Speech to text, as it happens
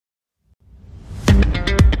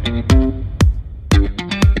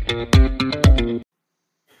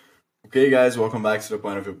Okay, guys, welcome back to the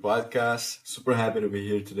Point of View podcast. Super happy to be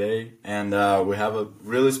here today, and we have a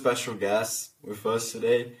really special guest with us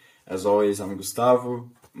today. As always, I'm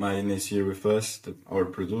Gustavo. Marina is here with us, our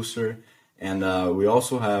producer, and we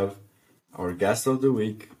also have our guest of the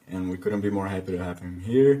week, and we couldn't be more happy to have him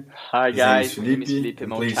here. Hi His name is guys, my name is Felipe, Felipe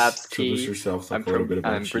and please introduce Molchavsky. yourself, talk a little bit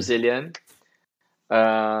I'm about you. Brazilian,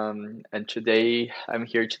 and today I'm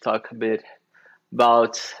here to talk a bit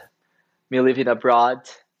about me living abroad.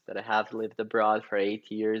 That I have lived abroad for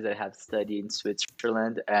 8 years. I have studied in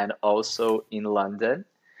Switzerland and also in London.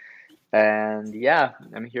 And yeah,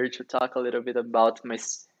 I'm here to talk a little bit about my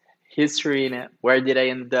history and where did I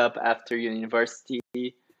end up after university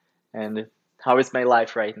and how is my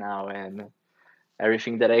life right now and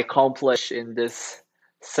everything that I accomplished in this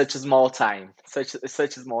such a small time. Such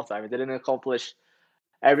a small time. I didn't accomplish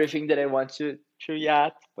everything that I want to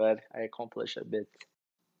yet, but I accomplished a bit.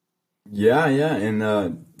 Yeah, and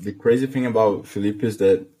the crazy thing about Felipe is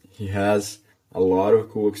that he has a lot of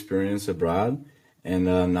cool experience abroad, and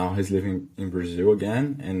now he's living in Brazil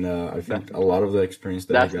again. And I think a Definitely. lot of the experience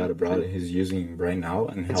that he got abroad, Definitely. he's using right now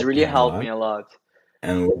and It's helping really him a helped me lot. a lot.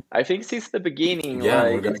 And I think since the beginning, yeah,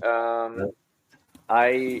 and we're gonna.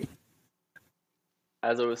 I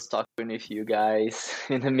as I was talking with you guys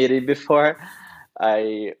in the meeting before,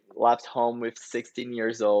 I left home with 16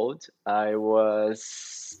 years old. I went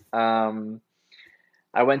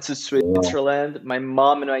to Wow. Switzerland. My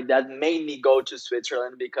mom and my dad made me go to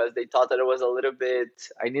Switzerland because they thought that it was a little bit,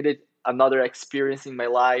 I needed another experience in my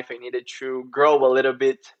life. I needed to grow a little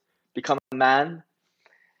bit, become a man.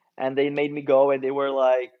 And they made me go and they were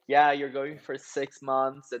like, yeah, you're going for 6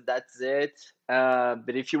 months and that's it.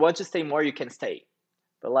 But if you want to stay more, you can stay.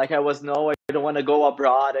 But like I was, no, I don't want to go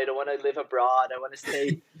abroad. I don't want to live abroad. I want to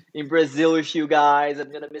stay in Brazil with you guys.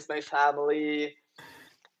 I'm going to miss my family.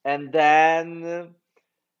 And then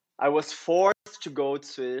I was forced to go to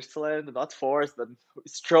Switzerland, not forced, but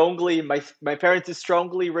strongly, my parents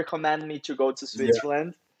strongly recommend me to go to Yeah.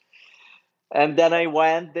 Switzerland. And then I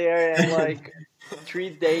went there and like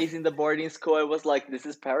 3 days in the boarding school, I was like, this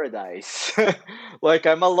is paradise. Like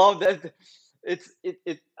I'm alone. That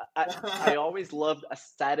I always loved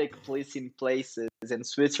aesthetic pleasing places, and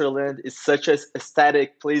Switzerland is such an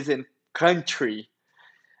aesthetic pleasing country.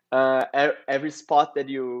 Every spot that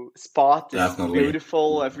you spot is Definitely.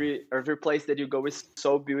 beautiful. Every place that you go is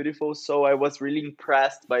so beautiful. So I was really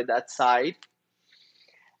impressed by that side.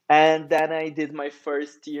 And then I did my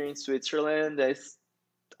first year in Switzerland.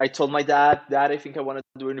 I told my dad, Dad, I think I want to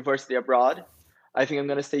do university abroad. I think I'm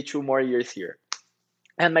gonna stay 2 more years here.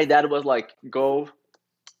 And my dad was like, go,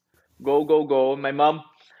 go, go, go. My mom,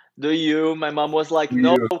 do you? My mom was like,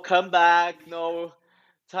 no, You. come back. No,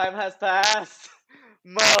 time has passed.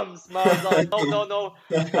 Moms are like, no, no, no.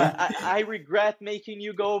 I regret making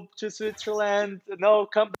you go to Switzerland. No,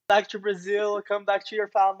 come back to Brazil. Come back to your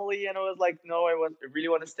family. And I was like, no, I really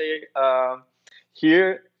want to stay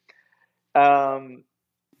here. Um,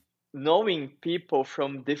 Knowing people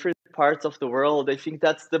from different parts of the world, I think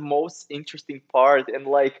that's the most interesting part, and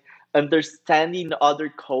like understanding other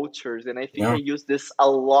cultures. And I think I Yeah. use this a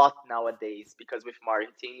lot nowadays because with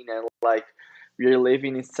marketing and like we're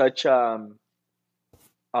living in such a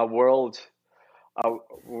world,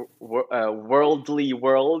 a worldly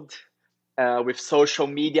world with social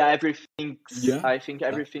media. Yeah. I think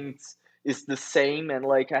everything is the same, and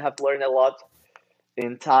like I have learned a lot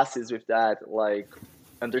in classes with that, like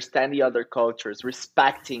understanding other cultures,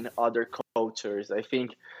 respecting other cultures. I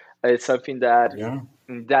think it's something that Yeah.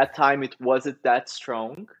 in that time it wasn't that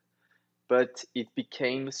strong, but it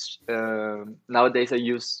became. Nowadays, I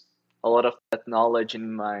use a lot of that knowledge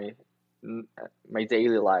in my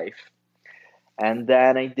daily life. And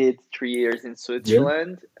then I did 3 years in Yeah.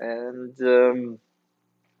 Switzerland, and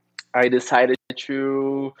I decided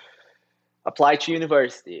to apply to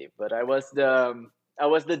university, but I was the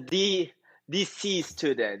DC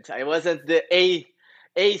student. I wasn't the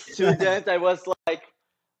A student. I was like,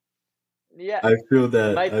 yeah, I feel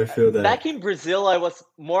that. my I feel that. back in Brazil I was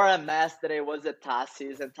more a mess than I was at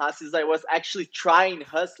Tassis, and Tassis I was actually trying,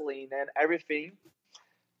 hustling and everything,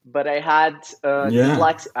 but I had Yeah.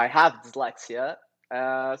 dyslexia. I have dyslexia,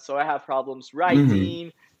 so I have problems Hmm.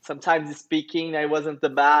 writing. Sometimes speaking, I wasn't the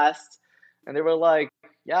best, and they were like,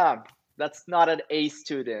 "Yeah, that's not an A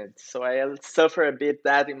student." So I suffer a bit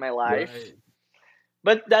that in my life, Right.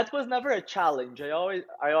 but that was never a challenge. I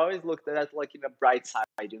always looked at that like in a bright side.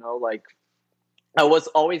 Like I was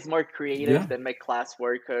always more creative Yeah. than my class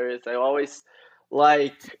workers. I always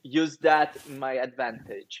like use that in my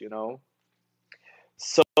advantage.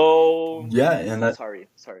 So Yeah, and sorry.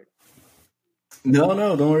 No,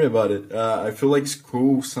 no, don't worry about it. I feel like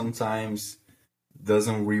school sometimes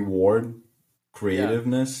doesn't reward Yeah,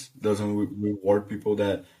 creativeness, doesn't reward people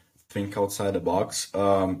that think outside the box.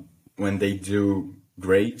 When they do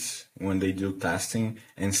grades, when they do testing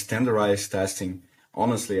and standardized testing,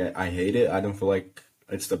 honestly, I hate it. I don't feel like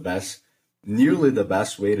it's the best, nearly the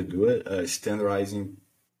best way to do it. Standardizing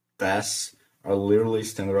tests are literally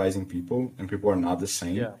standardizing people, and people are not the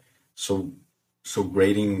same. yeah, So, so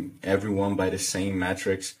grading everyone by the same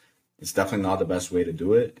metrics is definitely not the best way to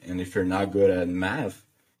do it. And if you're not good at math,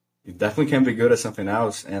 you definitely can be good at something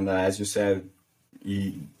else. And as you said,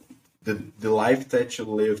 you, the life that you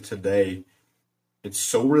live today, it's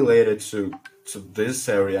so related to this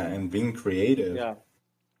area and being creative yeah,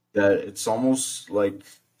 that it's almost like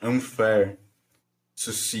unfair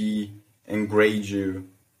to see and grade you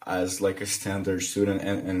as like a standard student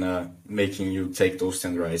and making you take those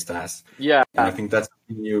standardized tests. yeah. And I think that's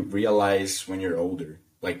something you realize when you're older,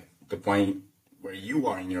 like the point where you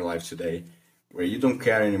are in your life today, where you don't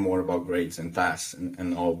care anymore about grades and tests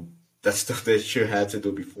and all that stuff that you had to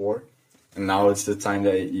do before. And now it's the time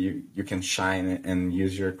that you can shine and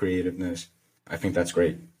use your creativeness. I think that's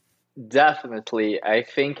great. Definitely. I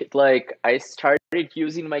think like I started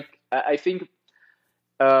using my. I think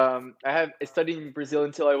I studied in Brazil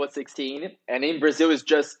until I was 16, and in Brazil it's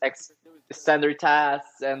just standard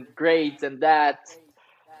tasks and grades and that.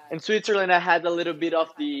 In Switzerland, I had a little bit of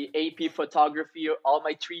the AP photography. All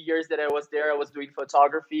my 3 years that I was there, I was doing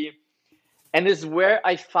photography, and is where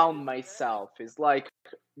I found myself. Is like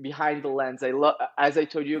behind the lens. I love, as I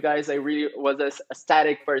told you guys, I really was a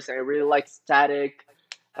static person. I really like static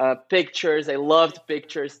pictures. I loved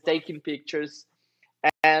pictures, taking pictures,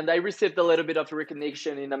 and I received a little bit of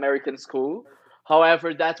recognition in American school.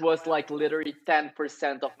 However, that was like literally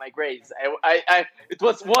 10% of my grades. It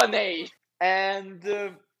was 1A. And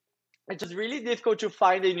it was really difficult to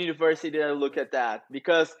find a university that look at that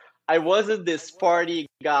because I wasn't this party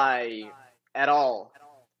guy at all.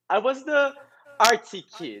 I was the artsy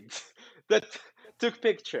kid that took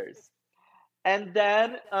pictures. And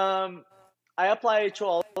then I applied to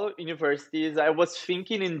all universities. I was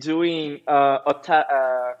thinking in doing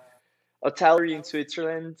hotellery in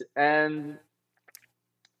Switzerland, and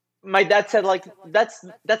my dad said like that's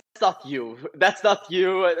not you. That's not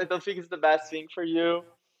you. I don't think it's the best thing for you.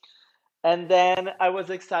 And then I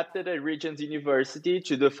was accepted at Regent's University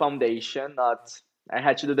to do foundation. Not I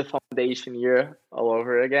had to do the foundation year all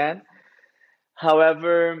over again.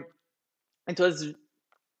 However, it was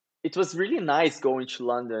it was really nice going to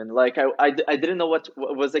London. Like I didn't know what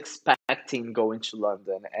was expecting going to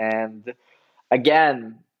London, and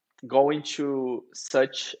again, going to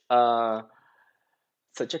such a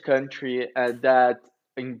country that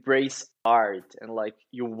embrace art, and like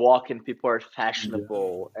you walk and people are Yeah.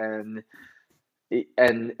 fashionable, and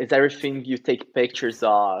it's everything you take pictures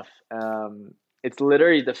of. It's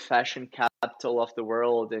literally the fashion capital of the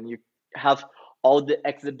world, and you have all the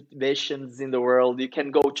exhibitions in the world. You can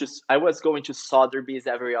go to. I was going to Sotheby's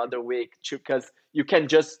every other week too, because you can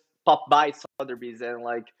just pop by Sotheby's and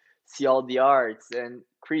like see all the arts, and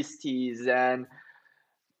Christie's and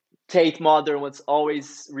Tate Modern was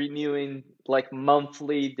always renewing like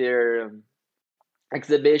monthly their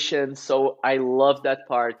exhibition. So I love that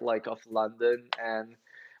part like of London, and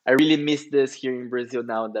I really miss this here in Brazil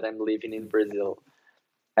now that I'm living in Brazil.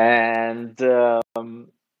 And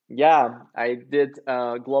yeah, I did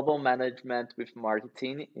global management with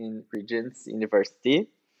marketing in Regents University.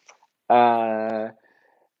 Uh,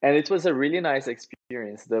 and it was a really nice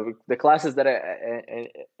experience. The classes that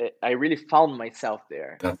I really found myself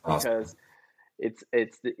there That's awesome. because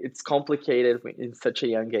it's complicated in such a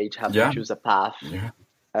young age have to Yeah. choose a path, Yeah.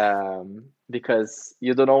 because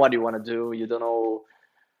you don't know what you want to do. You don't know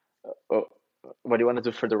uh, what you want to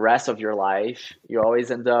do for the rest of your life. You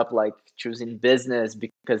always end up like choosing business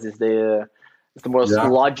because it's the most Yeah.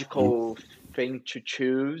 logical thing to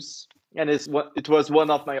choose, and it was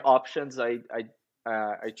one of my options. I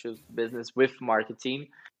chose business with marketing,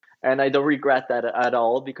 and I don't regret that at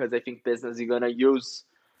all because I think business you're gonna use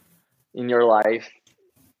in your life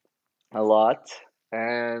a lot.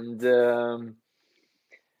 And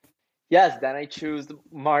yes, then I choose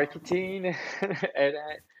marketing, and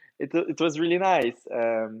it was really nice.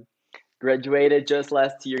 Graduated just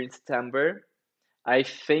last year in September. I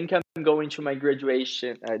think I'm going to my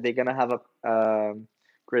graduation. They're gonna have a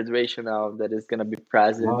graduation now that is gonna be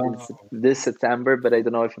present in Wow. this September, but I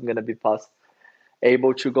don't know if I'm gonna be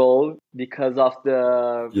able to go because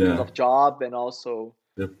Yeah. of job, and also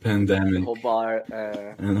The the whole pandemic bar,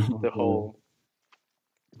 and the all. whole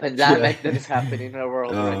Yeah. pandemic that is happening in the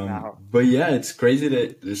world right now. But yeah, it's crazy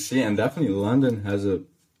to see, and definitely London has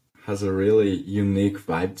a really unique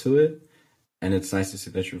vibe to it, and it's nice to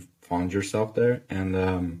see that you've found yourself there.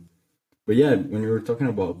 And but yeah, when you were talking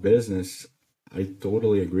about business, I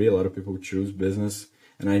totally agree. A lot of people choose business,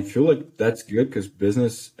 and I feel like that's good because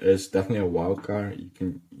business is definitely a wild card. You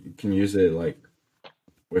can use it like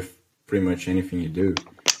with pretty much anything you do,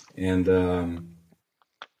 and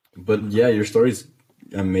but yeah, your story is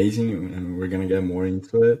amazing, and we're gonna get more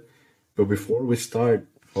into it. But before we start,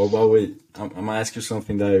 how about I'm gonna ask you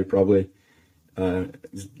something that uh,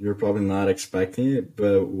 you're probably not expecting it,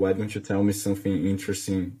 but why don't you tell me something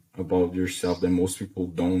interesting about yourself that most people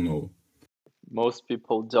don't know? Most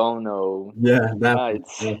people don't know. Yeah,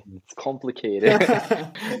 It's complicated. definitely.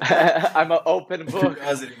 I'm an open book.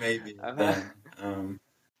 Curiosity, maybe. Uh, Then,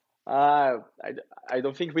 uh, I, I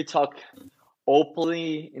don't think we talk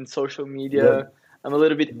openly in social yeah, media. I'm a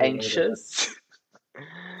little bit no, no, no. anxious.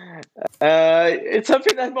 It's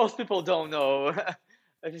something that most people don't know.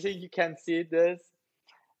 I think you can see this.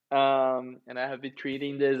 And I have been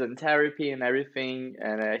treating this in therapy and everything.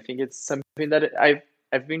 And I think it's something that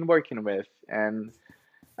I've been working with. And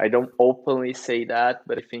I don't openly say that,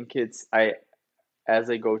 but I think it's I as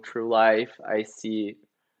I go through life, I see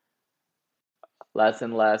less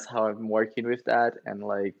and less how I'm working with that and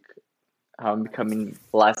like how I'm becoming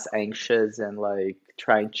less anxious and like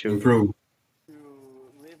trying Improve.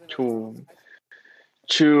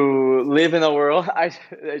 to live in a world I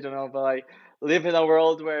don't know, but like live in a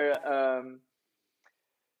world where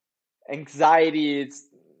anxiety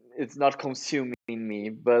it's not consuming me,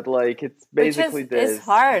 but like it's Which basically is this.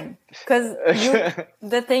 hard because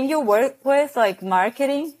the thing you work with, like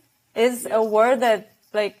marketing, is a word that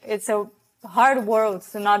like it's a hard world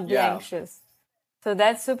to not be Yeah. anxious. So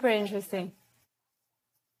that's super interesting.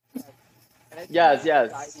 Yes,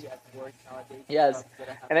 yes. Yes.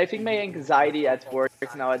 And I think my anxiety at work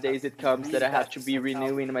nowadays it comes that I have to be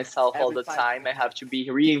renewing myself all the time. I have to be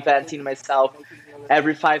reinventing myself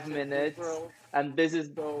every 5 minutes. And this is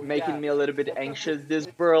making me a little bit anxious this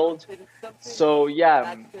world. So yeah,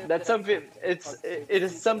 that's something it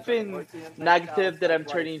is something negative that I'm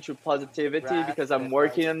turning into positivity because I'm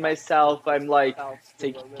working on myself. I'm like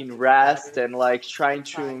taking rest and like trying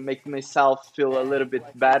to make myself feel a little bit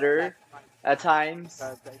better at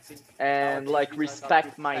times and like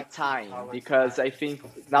respect my time because I think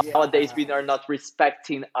nowadays we are not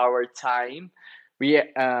respecting our time. We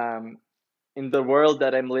in the world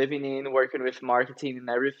that I'm living in, working with marketing and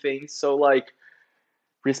everything. So like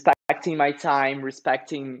respecting my time,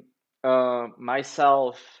 respecting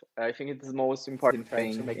myself. I think it's the most important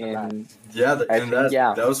thing. And Yeah, I and think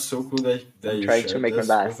yeah, that was so cool that I'm you trying to shared make my this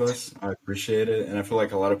with best. us. I appreciate it, and I feel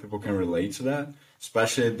like a lot of people can relate to that,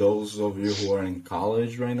 especially those of you who are in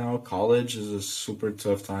college right now. College is a super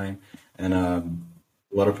tough time, and a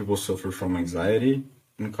lot of people suffer from anxiety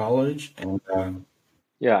in college. And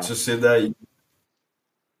Yeah, to see that,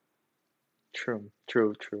 true,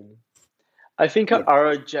 true, true. I think yeah,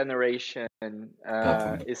 our generation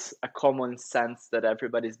definitely, is a common sense that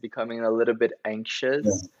everybody's becoming a little bit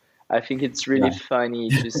yeah, anxious. I think it's really yeah,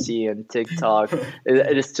 funny to see on TikTok.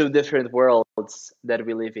 It is two different worlds that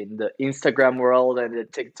we live in: the Instagram world and the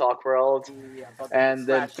TikTok world. And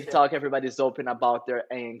then TikTok, everybody's open about their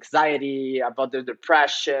anxiety, about their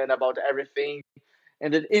depression, about everything.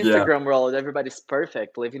 And then yeah, Instagram world, everybody's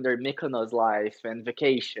perfect, living their Mykonos life and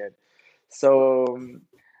vacation. So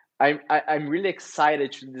I'm really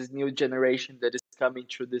excited to this new generation that is coming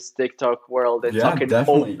through this TikTok world and yeah, talking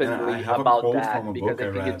definitely. And I openly have a about quote from that a because book I I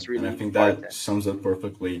think read, it's and I really think that important. sums up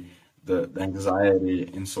perfectly the anxiety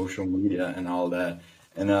in social media and all that.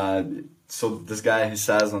 And so this guy he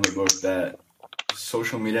says on the book that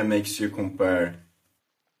social media makes you compare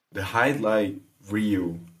the highlight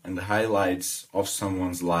reel and the highlights of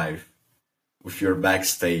someone's life with your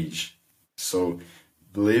backstage. So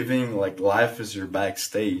living like life is your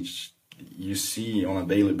backstage. You see on a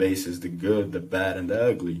daily basis the good, the bad, and the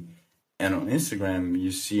ugly. And on Instagram,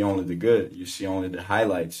 you see only the good. You see only the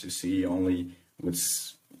highlights. You see only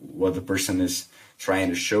what the person is trying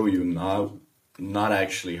to show you, not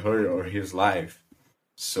actually her or his life.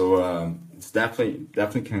 So it's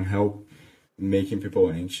definitely can help making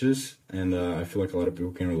people anxious, and I feel like a lot of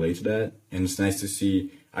people can relate to that. And it's nice to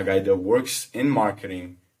see a guy that works in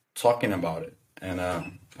marketing talking about it, and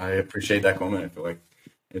I appreciate that comment. I feel like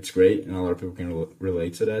it's great, and a lot of people can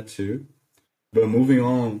relate to that too. But moving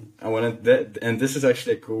on, I wanted that, and this is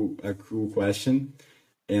actually a cool question,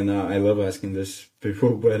 and I love asking this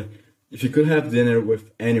people. But if you could have dinner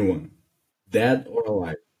with anyone, dead or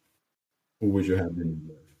alive, who would you have dinner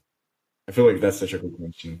with? I feel like that's such a good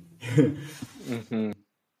question. Hmm.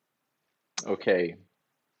 Okay,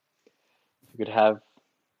 you could have.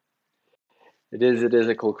 It is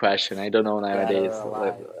a cool question. I don't know Dead or nowadays.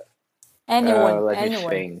 alive? Anyone, Let me anyone.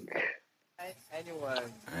 think.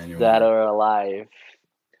 Anyone. Dead Anyone. or alive?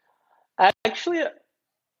 Actually,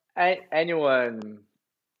 anyone.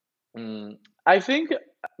 Mm, I think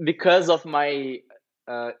because of my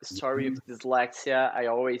story of dyslexia, I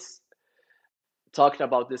always talked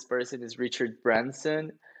about this person is Richard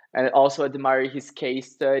Branson, and I also admire his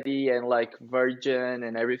case study and like Virgin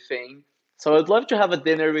and everything. So I'd love to have a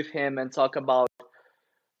dinner with him and talk about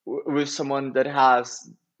with someone that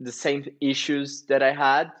has the same issues that I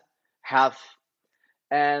have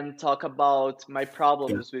and talk about my Yeah.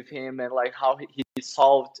 problems with him and like how he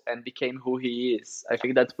solved and became who he is. I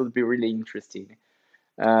think that would be really interesting.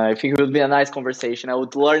 I think it would be a nice conversation. I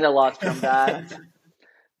would learn a lot from that.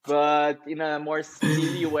 But in a more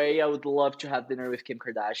silly way, I would love to have dinner with Kim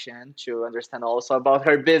Kardashian to understand also about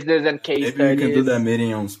her business and case Maybe we can do that studies.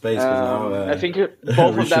 meeting on space because now I think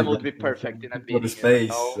both of them Richard would be Branson perfect in a go to meeting,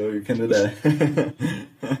 space, so you can do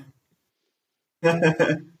that.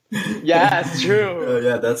 Yes, true.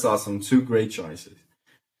 Yeah, that's awesome. Two great choices.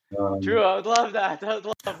 True, I would love that. I would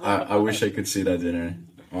I love wish I could see that dinner,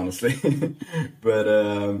 honestly. but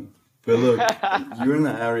look, that. you're in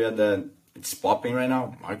an area that it's popping right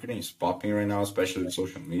now. Marketing is popping right now, especially with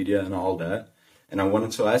social media and all that. And I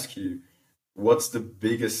wanted to ask you, what's the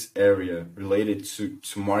biggest area related to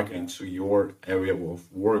marketing, to your area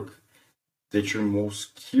of work that you're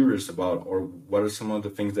most curious about, or what are some of the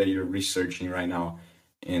things that you're researching right now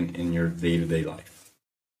in your day to day life?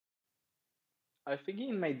 I think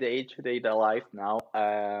in my day-to-day life now,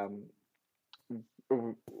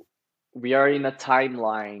 w- we are in a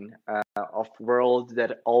timeline of world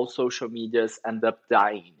that all social medias end up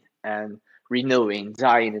dying and renewing,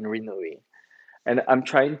 dying and renewing. And I'm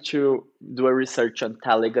trying to do a research on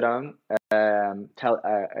Telegram. I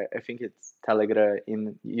think it's Telegram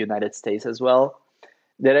in United States as well.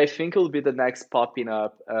 That I think will be the next popping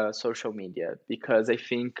up social media because I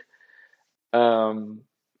think um,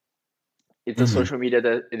 it's a Hmm. social media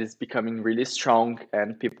that it is becoming really strong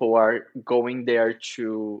and people are going there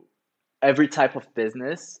to every type of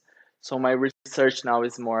business. So my research now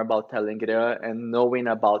is more about Telegram and knowing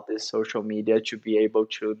about this social media to be able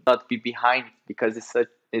to not be behind because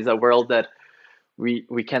it's a world that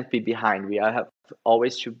we can't be behind. We have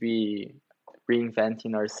always to be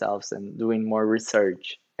reinventing ourselves and doing more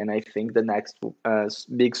research. And I think the next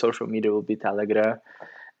big social media will be Telegram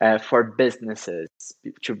for businesses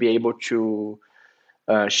to be able to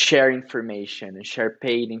share information and share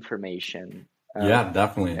paid information. Yeah,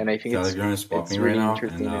 definitely. And I think Telegram is it's popping right really now, and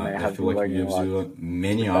interesting, and I I have feel been like it learning a gives lot you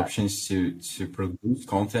many with that. options to produce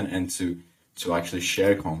content and to actually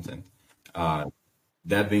share content. Uh,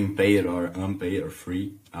 that being paid or unpaid or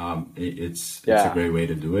free, it's a Yeah, great way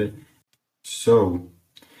to do it. So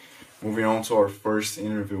moving on to our first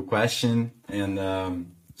interview question, and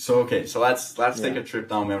so okay, so let's take yeah. a trip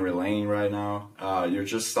down memory lane right now. You're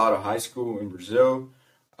just out of high school in Brazil,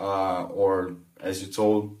 or as you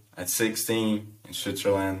told at 16 in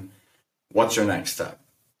Switzerland. What's your next step?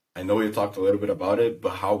 I know you talked a little bit about it, but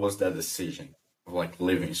how was that decision of like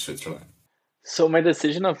living in Switzerland? So my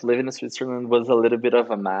decision of living in Switzerland was a little bit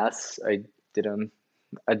of a mess. Didn't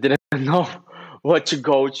I didn't know what to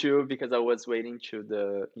go to because I was waiting to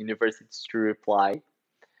the universities to reply.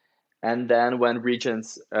 And then when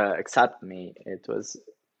Regents accept me, it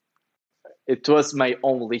was my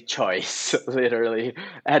only choice, literally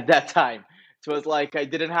at that time. It was like I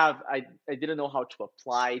didn't know how to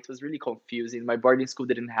apply. It was really confusing. My boarding school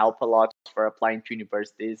didn't help a lot for applying to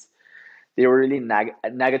universities. They were really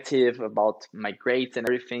negative about my grades and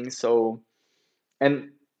everything. So, and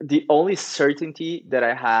the only certainty that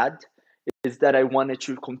I had is that I wanted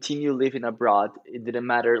to continue living abroad. It didn't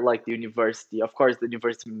matter like the university. Of course, the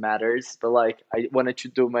university matters, but like I wanted to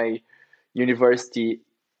do my university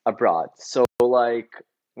abroad. So like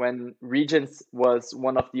when Regents was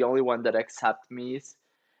one of the only one that accept me,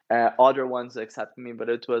 other ones accept me, but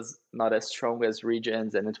it was not as strong as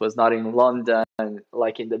Regents, and it was not in London,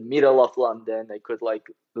 like in the middle of London. I could like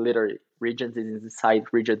literally Regents is inside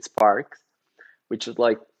Regents Park, which is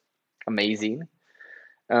like amazing.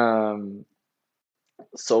 Um,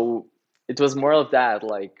 so it was more of that.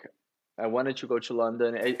 Like I wanted to go to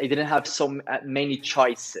London. I didn't have many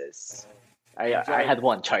choices. I Enjoy. had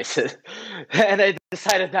one choice, and I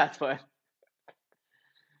decided that one.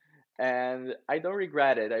 And I don't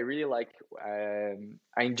regret it. I really like. I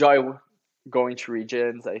enjoy going to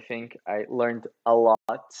regions. I think I learned a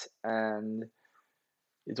lot, and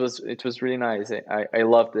it was really nice. I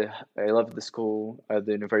loved the school,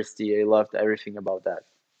 the university. I loved everything about that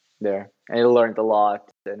there. I learned a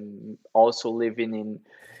lot, and also living in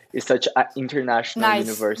is such an international Nice. No,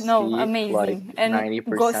 university. Like amazing. And go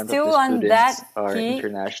 90% of the still on that students are key,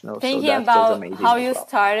 international, so thinking that was about amazing how as you well.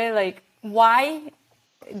 started, like why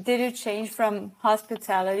did you change from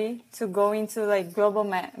hospitality to go into like global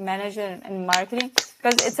management and marketing?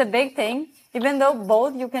 Because it's a big thing, even though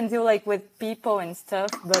both you can do like with people and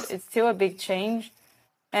stuff, but it's still a big change.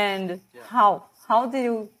 And how did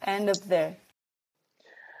you end up there?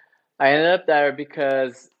 I ended up there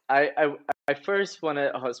because I first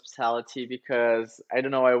wanted hospitality because I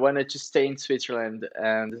don't know, I wanted to stay in Switzerland,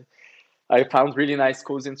 and I found really nice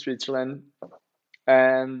schools in Switzerland.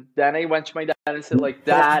 And then I went to my dad and said, like,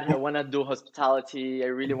 Dad, I want to do hospitality. I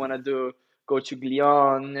really want to go to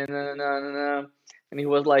Glion. And he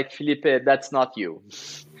was like, Felipe, that's not you.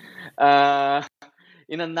 Uh,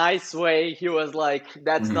 in a nice way, he was like,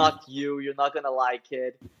 that's Mhm. not you. You're not going to like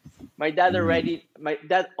it. My Mhm.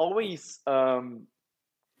 dad always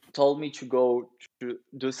told me to go to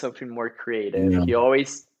do something more creative. Yeah. He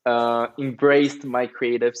always embraced my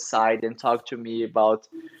creative side and talked to me about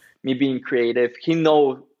me being creative. He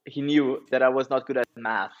knew that I was not good at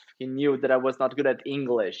math. He knew that I was not good at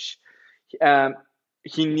English. Um,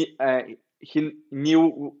 he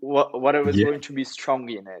knew what I was Yeah. going to be strong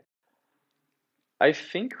in it. I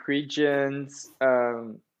think regions.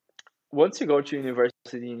 Once you go to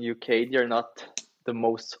university in UK, they're not the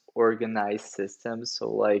most organized systems.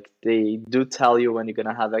 So like they do tell you when you're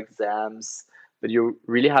gonna have exams, but you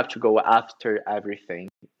really have to go after everything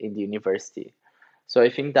in the university. So I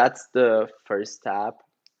think that's the first step.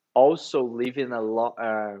 Also, living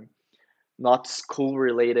alone, not school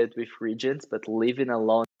related with regions, but living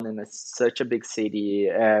alone in such a big city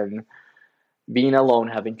and being alone,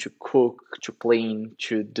 having to cook, to clean,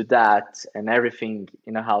 to do that, and everything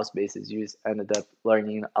in a house basis, you ended up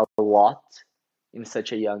learning a lot in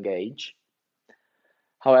such a young age.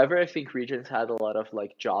 However, I think regions had a lot of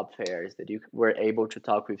like job fairs that you were able to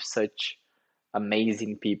talk with such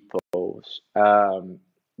amazing people.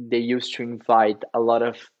 They used to invite a lot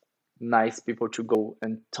of nice people to go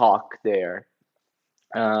and talk there.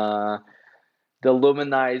 Uh, the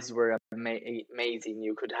alumni were amazing.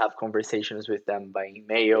 You could have conversations with them by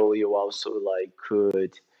email. You also like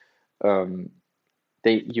could um,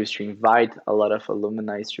 they used to invite a lot of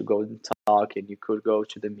alumni to go and talk, and you could go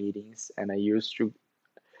to the meetings. And I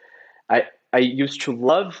I used to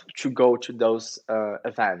love to go to those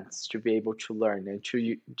events to be able to learn and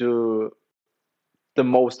to do the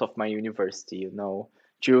most of my university.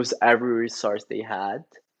 Choose every resource they had.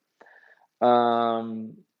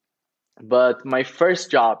 Um, but my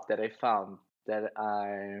first job that I found that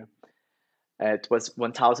I it was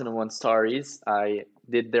 1001 Stories. I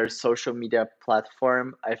did their social media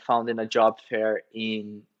platform. I found in a job fair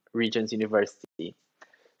in Regents University.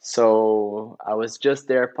 So I was just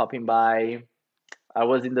there popping by. I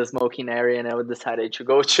was in the smoking area and I decided to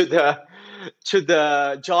go to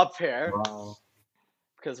the job fair Wow.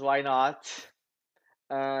 because why not?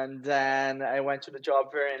 And then I went to the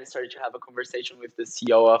job fair and started to have a conversation with the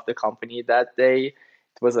CEO of the company that day.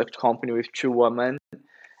 It was a company with two women,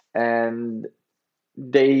 and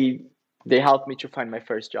they they helped me to find my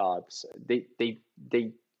first job. So they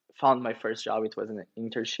found my first job. It was an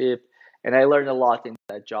internship, and I learned a lot in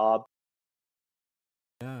that job.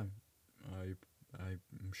 Yeah, I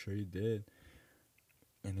I'm sure you did.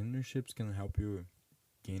 And internships can help you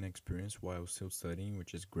gain experience while still studying,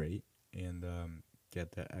 which is great, and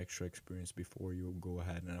get that extra experience before you go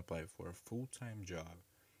ahead and apply for a full time job.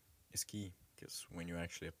 Is key because when you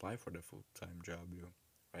actually apply for the full time job, you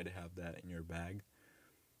already have that in your bag,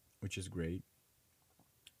 which is great.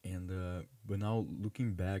 And but now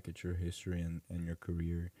looking back at your history and your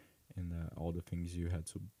career and all the things you had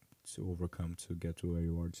to overcome to get to where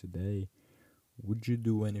you are today, would you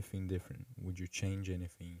do anything different? Would you change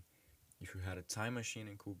anything? If you had a time machine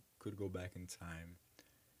and could go back in time,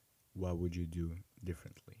 what would you do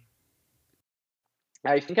differently?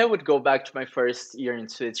 I think I would go back to my first year in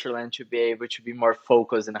Switzerland to be able to be more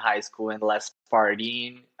focused in high school and less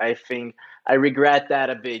partying. I think I regret that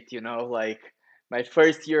a bit, like my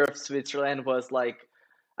first year of Switzerland was like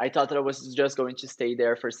I thought that I was just going to stay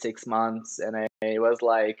there for 6 months, and I was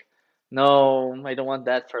like, no, I don't want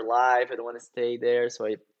that for life. I don't want to stay there. So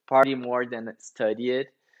I party more than study it.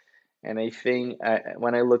 And I think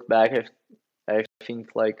when I look back, I think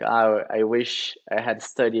like, oh, I wish I had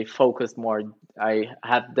studied focused more. I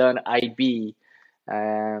have done IB.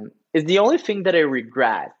 It's the only thing that I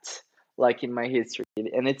regret, like in my history,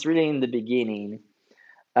 and it's really in the beginning.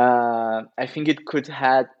 I think it could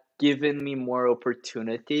have given me more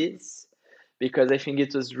opportunities because I think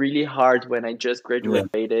it was really hard when I just Yeah.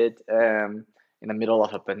 graduated in the middle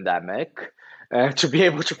of a pandemic to be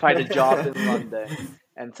able to find a job in London.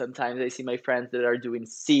 And sometimes I see my friends that are doing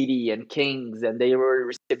City and Kings and they were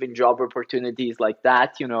receiving job opportunities like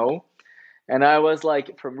that, you know. And I was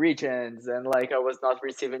like from regions and like I was not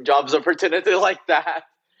receiving jobs opportunity like that.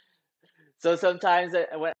 So sometimes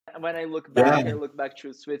when Yeah, I look back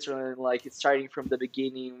to Switzerland, like it's starting from the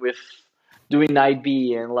beginning with doing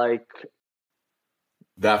IB and like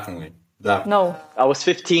definitely. Definitely. No. I was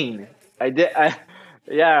 15.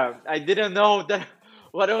 Yeah, I didn't know that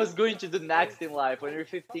what I was going to do next in life. When you're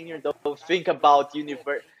 15, you don't think about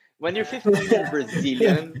university. When you're 15 in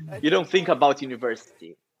Brazilian, you don't think about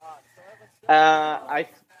university. Uh, I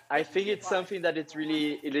I think it's something that it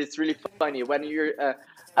is really funny when you're.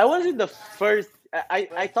 I was in the first.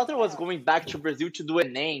 I thought I was going back to Brazil to do a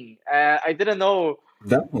name.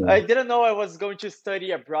 Definitely. I didn't know I was going to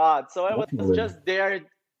study abroad. So I was Definitely. just there,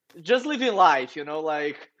 just living life. You know,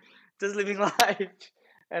 like just living life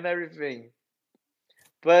and everything.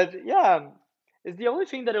 But yeah, it's the only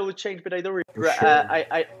thing that I would change. But I don't For regret.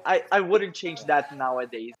 sure. I wouldn't change that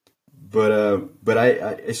nowadays. But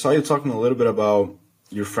I saw you talking a little bit about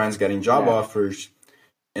your friends getting job Yeah. offers,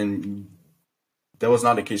 and that was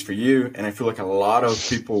not the case for you. And I feel like a lot of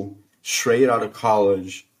people straight out of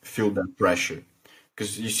college feel that pressure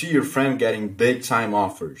because you see your friend getting big time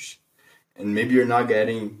offers, and maybe you're not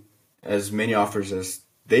getting as many offers as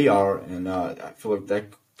they are, and I feel like that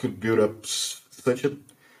could build up such a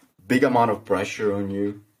big amount of pressure on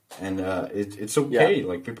you. And it's Yeah. okay.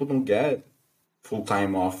 Like people don't get full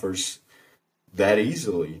time offers that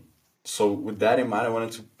easily. So with that in mind, I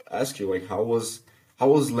wanted to ask you, like, how was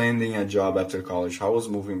landing a job after college? How was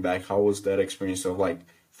moving back? How was that experience of like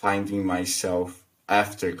finding myself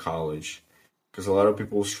after college? Because a lot of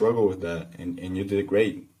people struggle with that, and you did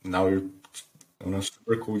great. Now you're on a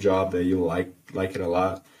super cool job that you like it a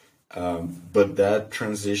lot. But that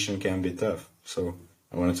transition can be tough. So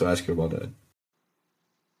I wanted to ask you about that.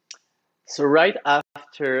 So right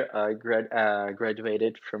after I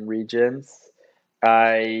graduated from Regents,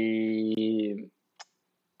 I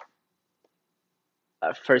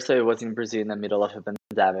at first I was in Brazil in the middle of a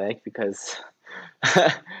pandemic because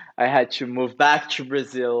I had to move back to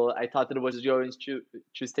Brazil. I thought that I was going to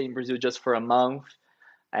stay in Brazil just for a month.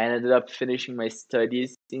 I ended up finishing my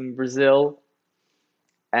studies in Brazil,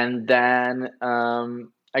 and then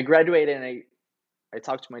I graduated and I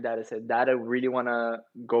talked to my dad. I said, Dad, I really want to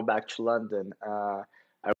go back to London.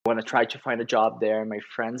 I want to try to find a job there. My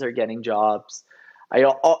friends are getting jobs.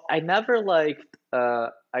 I never liked.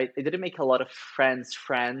 I didn't make a lot of friends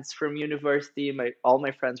from university. All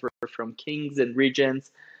my friends were from Kings and Regents,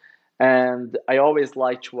 and I always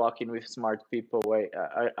liked walking with smart people.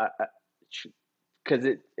 Because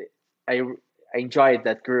I I enjoyed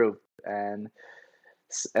that group and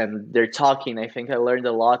they're talking. I think I learned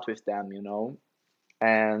a lot with them. You know,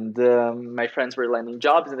 and my friends were landing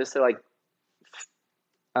jobs and they said like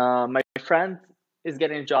my friend is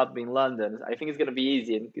getting a job in London. I think it's gonna be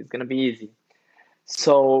easy and it's gonna be easy.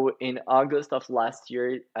 So in August of last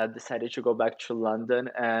year I decided to go back to London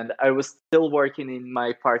and I was still working in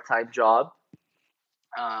my part-time job,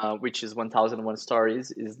 which is 1001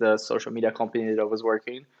 Stories, is the social media company that I was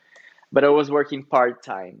working, but I was working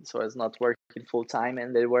part-time, so I was not working full-time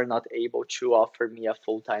and they were not able to offer me a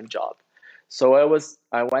full-time job. So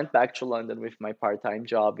I went back to London with my part-time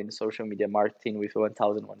job in social media marketing with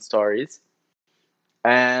 1001 Stories.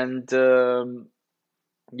 And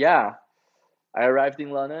yeah, I arrived in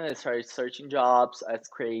London. I started searching jobs as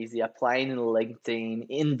crazy, applying in LinkedIn,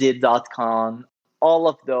 Indeed.com, all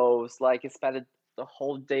of those. Like I spent the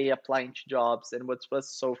whole day applying to jobs, and what was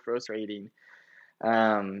so frustrating.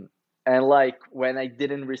 Um, and like when I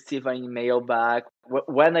didn't receive an email back,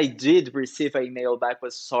 when I did receive an email back,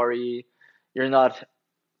 was sorry, you're not,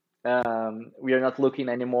 we are not looking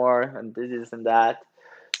anymore, and this is and that.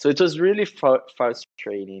 So it was really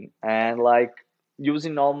frustrating, and like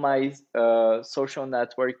using all my social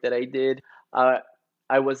network that I did, uh,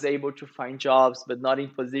 I was able to find jobs, but not in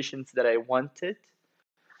positions that I wanted.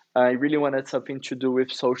 I really wanted something to do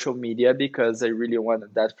with social media because I really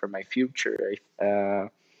wanted that for my future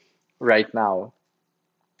right now.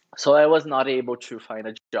 So I was not able to find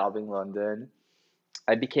a job in London.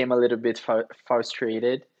 I became a little bit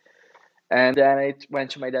frustrated, and then I went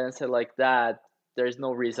to my dad and said, like, Dad, there's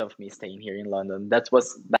no reason of me staying here in London. That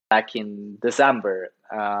was back in December.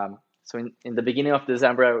 So in the beginning of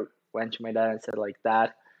December, I went to my dad and said, like,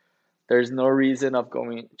 Dad, There's no reason of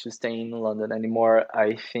going to stay in London anymore.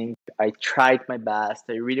 I think I tried my best.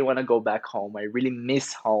 I really want to go back home. I really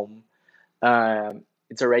miss home.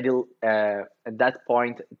 It's already at that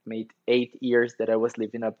point it made 8 years that I was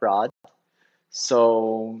living abroad.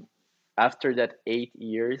 So after that 8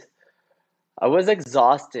 years, I was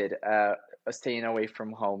exhausted staying away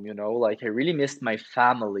from home. Like I really missed my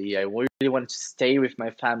family. I really wanted to stay with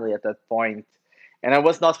my family at that point. And I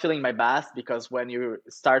was not feeling my best because when you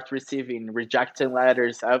start receiving rejection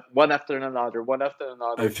letters, one after another, one after I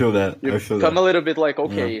another, feel that. you I feel become that. a little bit like, Yeah.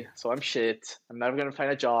 okay, so I'm shit. I'm never going to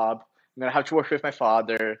find a job. I'm going to have to work with my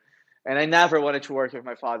father. And I never wanted to work with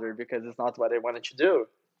my father because it's not what I wanted to do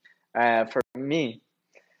for me.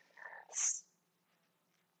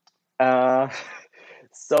 Uh,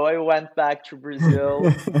 so I went back to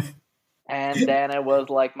Brazil, and then I was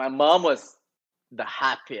like, my mom was the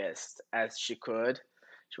happiest as she could.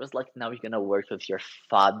 She was like, now you're gonna work with your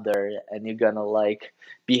father and you're gonna like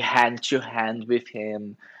be hand to hand with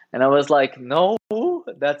him. And I was like, no,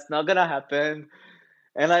 that's not gonna happen.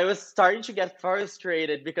 And I was starting to get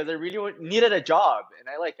frustrated because I really needed a job. And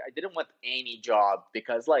I didn't want any job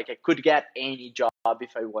because like I could get any job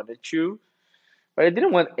if I wanted to. But I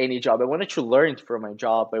didn't want any job. I wanted to learn from my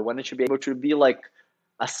job. I wanted to be able to be like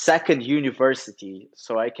a second university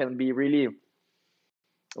so I can be really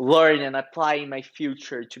learn and apply in my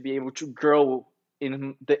future to be able to grow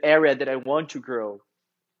in the area that I want to grow.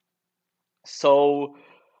 So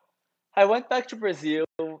I went back to Brazil,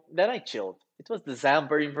 then I chilled. It was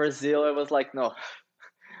December in Brazil. I was like, no,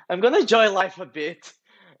 I'm gonna enjoy life a bit.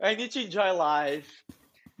 I need to enjoy life.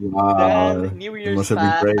 Then Wow. New It Year's must have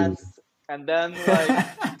been crazy. passed, and then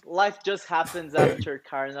like life just happens after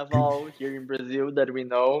Carnival here in Brazil that we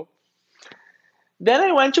know. Then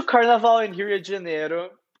I went to Carnival in Rio de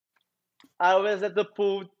Janeiro. I was at the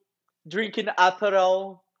pool drinking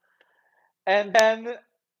Aperol, and then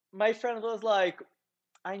my friend was like,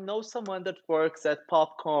 I know someone that works at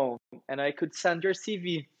Popcorn, and I could send your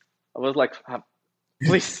CV. I was like,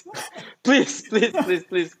 please, please, please, please,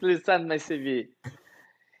 please, please send my CV.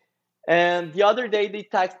 And the other day they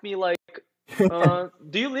text me like,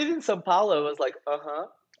 do you live in São Paulo? I was like, uh-huh,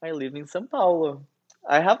 I live in São Paulo.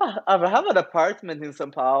 I have an apartment in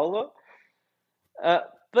São Paulo. Uh,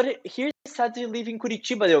 but here it said you live in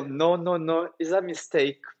Curitiba. No, no, no, it's a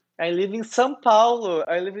mistake. I live in São Paulo.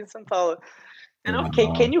 I live in São Paulo. And okay,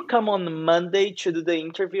 can Wow. you come on Monday to do the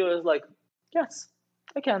interview? I was like, yes,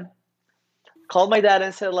 I can. Called my dad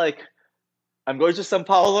and said like, I'm going to São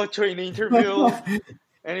Paulo to an interview.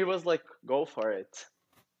 And he was like, go for it.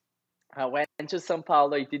 I went to São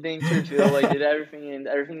Paulo, I did the interview, I did everything, and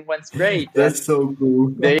everything went great. And That's so cool.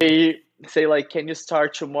 they say like, can you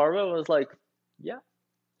start tomorrow? I was like, yeah,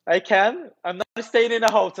 I can. I'm not staying in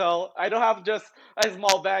a hotel. I don't have just a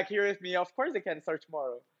small bag here with me. Of course I can start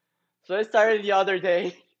tomorrow. So I started the other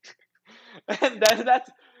day. And then that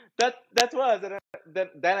was, and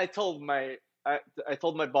then I told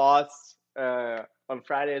my boss on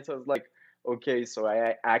Friday. So I was like, okay, so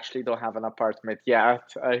I actually don't have an apartment yet.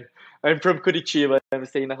 I'm from Curitiba. I'm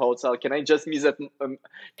staying in a hotel. Can I just miss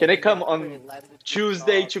can I come After you on landed this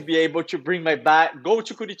Tuesday job, to be able to bring my bag, go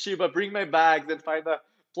to Curitiba, bring my bags, and find a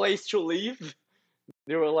place to live?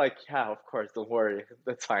 They were like, yeah, of course, don't worry,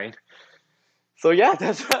 that's fine. So yeah,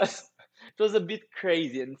 it was a bit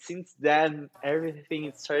crazy, and since then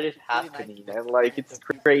everything started it's really nice happening, this and like experience it's of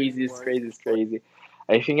you going crazy, to it's work. crazy, it's crazy.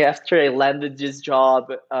 I think after I landed this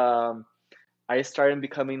job, I started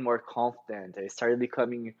becoming more confident. I started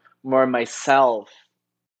becoming more myself.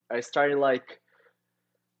 I started like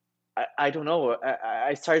I don't know.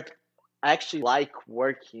 I started I actually like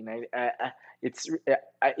working. It's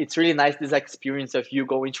it's really nice this experience of you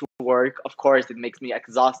going to work. Of course, it makes me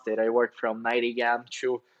exhausted. I work from 9 a.m.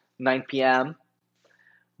 to 9 p.m.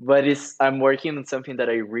 But it's I'm working on something that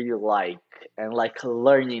I really like and like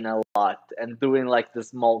learning a lot and doing like the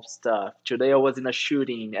small stuff. Today I was in a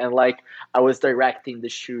shooting and like I was directing the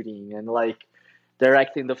shooting and like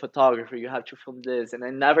directing the photographer. You have to film this, and I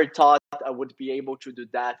never thought I would be able to do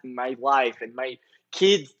that in my life and my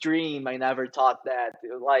kid's dream. I never thought that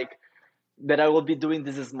like that I will be doing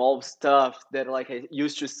this small stuff that like I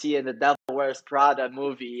used to see in the Devil Wears Prada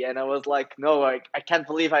movie, and I was like, no, I can't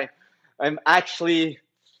believe I'm actually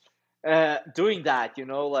doing that,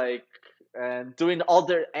 like and doing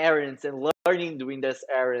other errands and learning doing this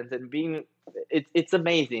errands and being it's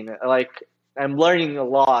amazing. Like I'm learning a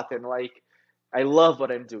lot and like I love what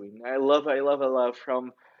I'm doing. I love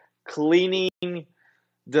from cleaning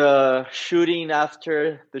the shooting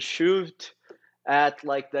after the shoot at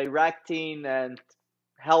like directing and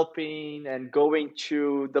helping and going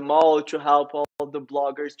to the mall to help all the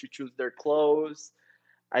bloggers to choose their clothes.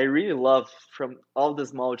 I really love from all the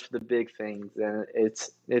small to the big things, and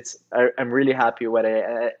I'm really happy what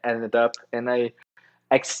I ended up, and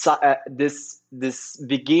this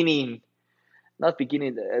beginning, not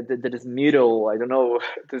beginning, that is middle. I don't know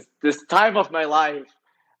this time of my life.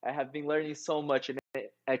 I have been learning so much and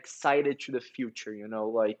excited to the future.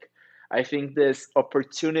 Like I think this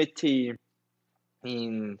opportunity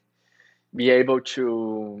in be able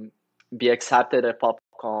to be accepted at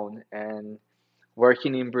Popcorn and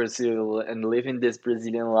working in Brazil and living this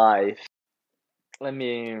Brazilian life. Let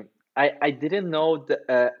me. I didn't know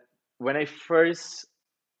that when I first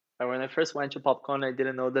went to Popcorn, I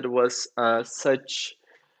didn't know that it was such,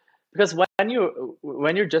 because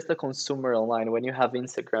when you're just a consumer online, when you have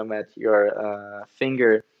Instagram at your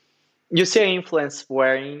finger, you see an influence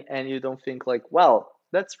wearing and you don't think like, well,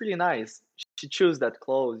 that's really nice. She choose that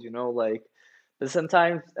clothes, like. But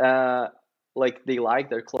sometimes, like they like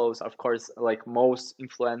their clothes. Of course, like most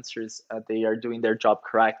influencers, they are doing their job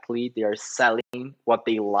correctly. They are selling what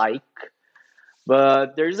they like.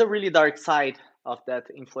 But there is a really dark side of that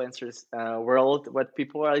influencers world, where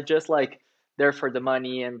people are just like there for the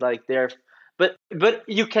money and like they're, but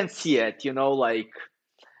you can see it, like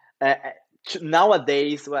uh,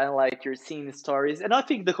 nowadays when like you're seeing stories, and I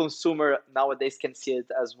think the consumer nowadays can see it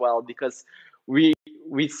as well, because we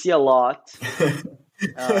we see a lot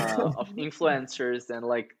of influencers and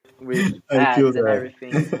like with I feel ads and that.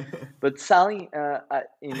 everything, but selling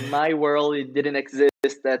in my world it didn't exist,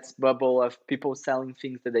 that bubble of people selling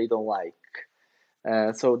things that they don't like.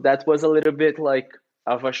 So that was a little bit like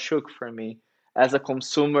of a shock for me as a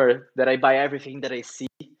consumer, that I buy everything that I see.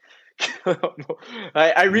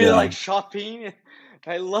 I really Yeah. like shopping.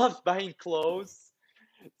 I love buying clothes.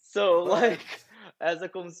 So like as a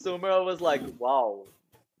consumer, I was like, wow.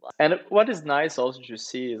 And what is nice also to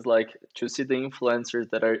see is like to see the influencers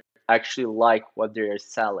that are actually like what they are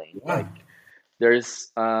selling. Yeah. Like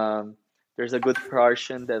there's there's a good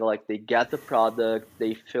portion that like they get the product,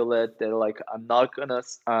 they feel it, they're like, I'm not gonna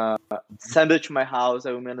send it to my house,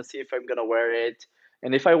 I'm gonna see if I'm gonna wear it,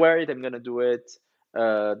 and if I wear it, I'm gonna do it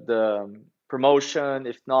the promotion.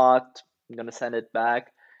 If not, I'm gonna send it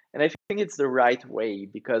back. And I think it's the right way,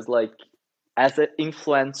 because like as an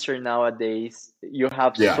influencer nowadays, you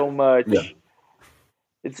have Yeah. so Yeah. much.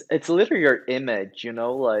 It's literally your image,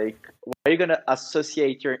 like why are you gonna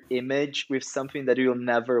associate your image with something that you'll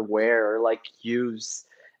never wear or like use?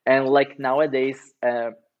 And like nowadays,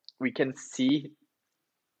 we can see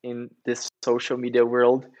in this social media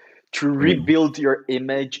world, to Mhm. rebuild your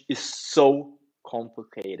image is so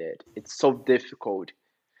complicated. It's so difficult.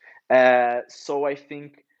 So I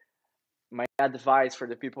think my advice for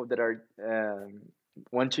the people that are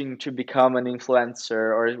wanting to become an influencer,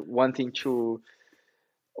 or wanting to,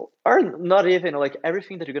 or not even, like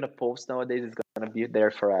everything that you're gonna post nowadays is gonna be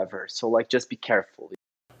there forever. So like just be careful.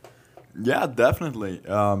 Yeah, definitely.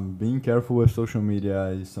 Being careful with social media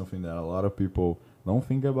is something that a lot of people don't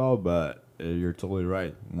think about, but you're totally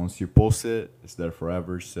right. Once you post it, it's there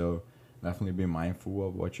forever. So definitely be mindful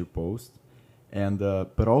of what you post, and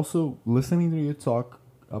but also listening to you talk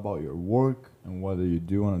about your work and what do you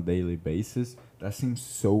do on a daily basis. That seems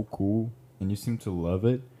so cool, and you seem to love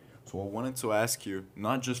it. So I wanted to ask you,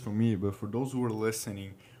 not just for me, but for those who are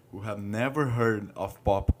listening who have never heard of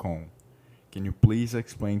Popcorn, can you please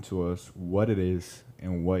explain to us what it is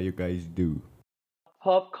and what you guys do?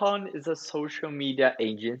 Popcorn is a social media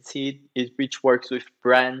agency which works with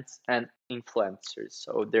brands and influencers.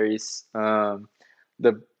 So there is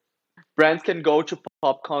the brands can go to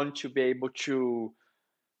Popcorn to be able to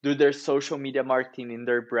do their social media marketing in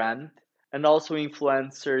their brand, and also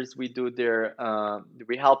influencers, we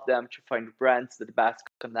help them to find brands that best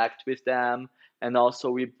connect with them. And also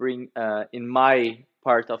we bring in my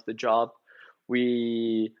part of the job,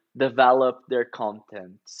 we develop their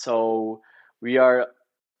content. So we are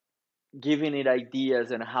giving it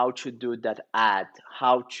ideas on how to do that ad,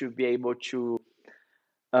 how to be able to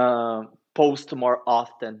post more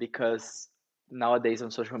often, because nowadays on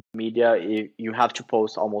social media, you have to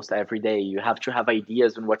post almost every day. You have to have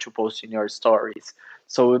ideas on what you post in your stories.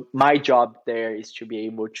 So my job there is to be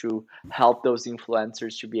able to help those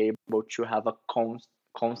influencers to be able to have a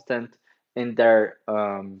constant in their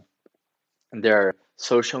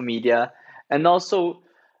social media, and also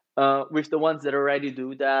with the ones that already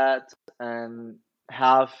do that and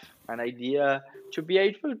have an idea, to be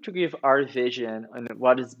able to give our vision on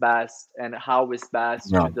what is best and how is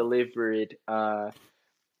best Yeah. to deliver it.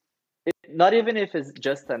 Not even if it's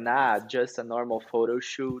just an ad, just a normal photo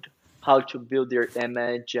shoot, how to build your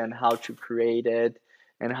image and how to create it.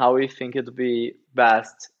 and how we think it would be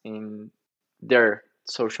best in their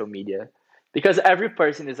social media, because every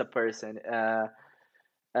person is a person.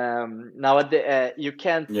 Nowadays, you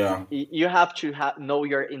can't. Yeah. You have to know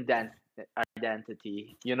your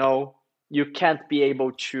identity. You know, you can't be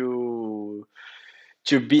able to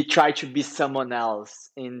be try to be someone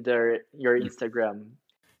else in your Instagram.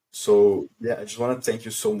 So yeah, I just want to thank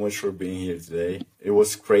you so much for being here today. It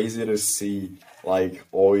was crazy to see like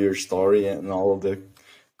all your story and all of the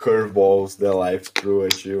curveballs that life threw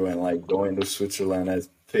at you, and like going to Switzerland at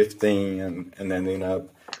 15 and ending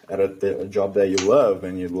up at a job that you love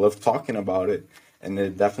and you love talking about it. And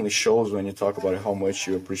it definitely shows when you talk about it how much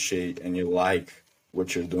you appreciate and you like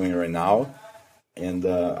what you're doing right now. And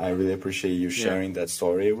I really appreciate you Yeah. sharing that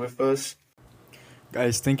story with us.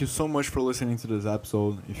 Guys, thank you so much for listening to this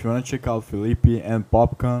episode. If you want to check out Felipe and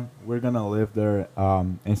Popcorn, we're going to leave their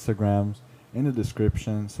Instagrams in the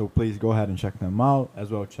description. So please go ahead and check them out. As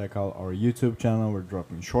well, check out our YouTube channel. We're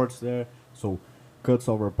dropping shorts there. So cuts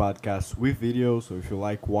of our podcast with videos. So if you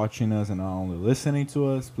like watching us and not only listening to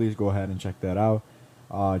us, please go ahead and check that out.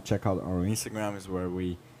 Check out our Instagram is where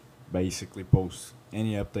we basically post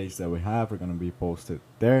any updates that we have are going to be posted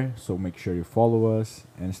there. So make sure you follow us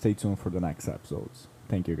and stay tuned for the next episodes.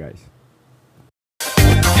 Thank you, guys.